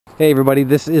Hey everybody,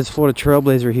 this is Florida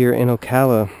Trailblazer here in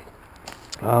Ocala.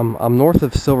 I'm north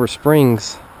of Silver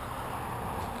Springs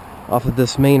off of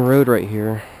this main road right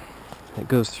here that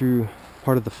goes through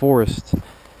part of the forest,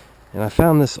 and I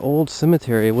found this old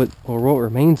cemetery, what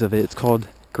remains of it. It's called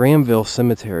Grahamville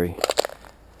Cemetery,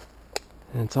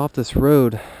 and it's off this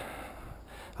road.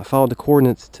 I followed the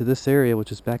coordinates to this area,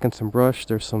 which is back in some brush.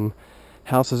 There's some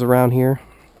houses around here.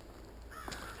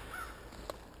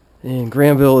 And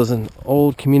Grahamville is an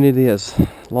old community that's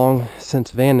long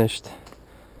since vanished.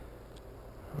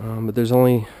 But there's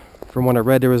only, from what I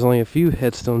read, there was only a few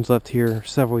headstones left here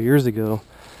several years ago.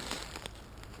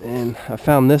 And I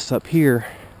found this up here,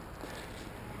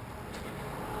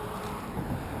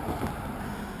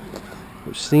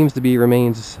 which seems to be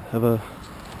remains of a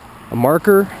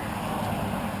marker.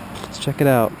 Let's check it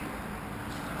out.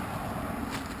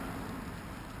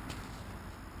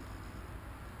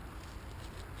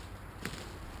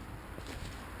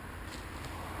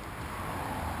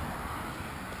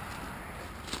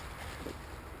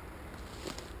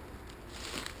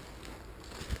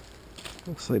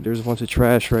 Looks like there's a bunch of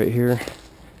trash right here.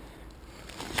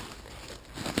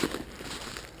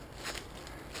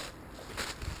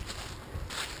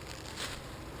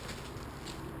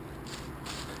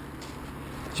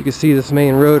 As you can see, this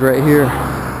main road right here.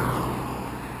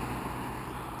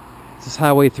 This is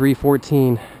Highway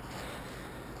 314.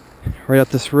 Right up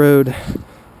this road.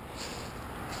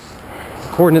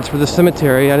 Coordinates for the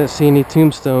cemetery. I didn't see any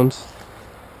tombstones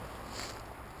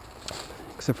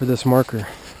except for this marker.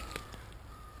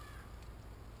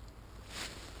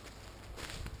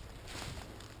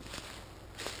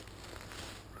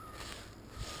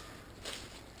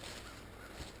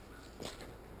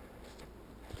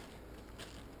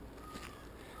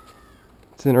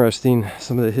 It's interesting,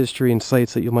 some of the history and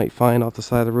sites that you might find off the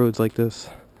side of the roads like this.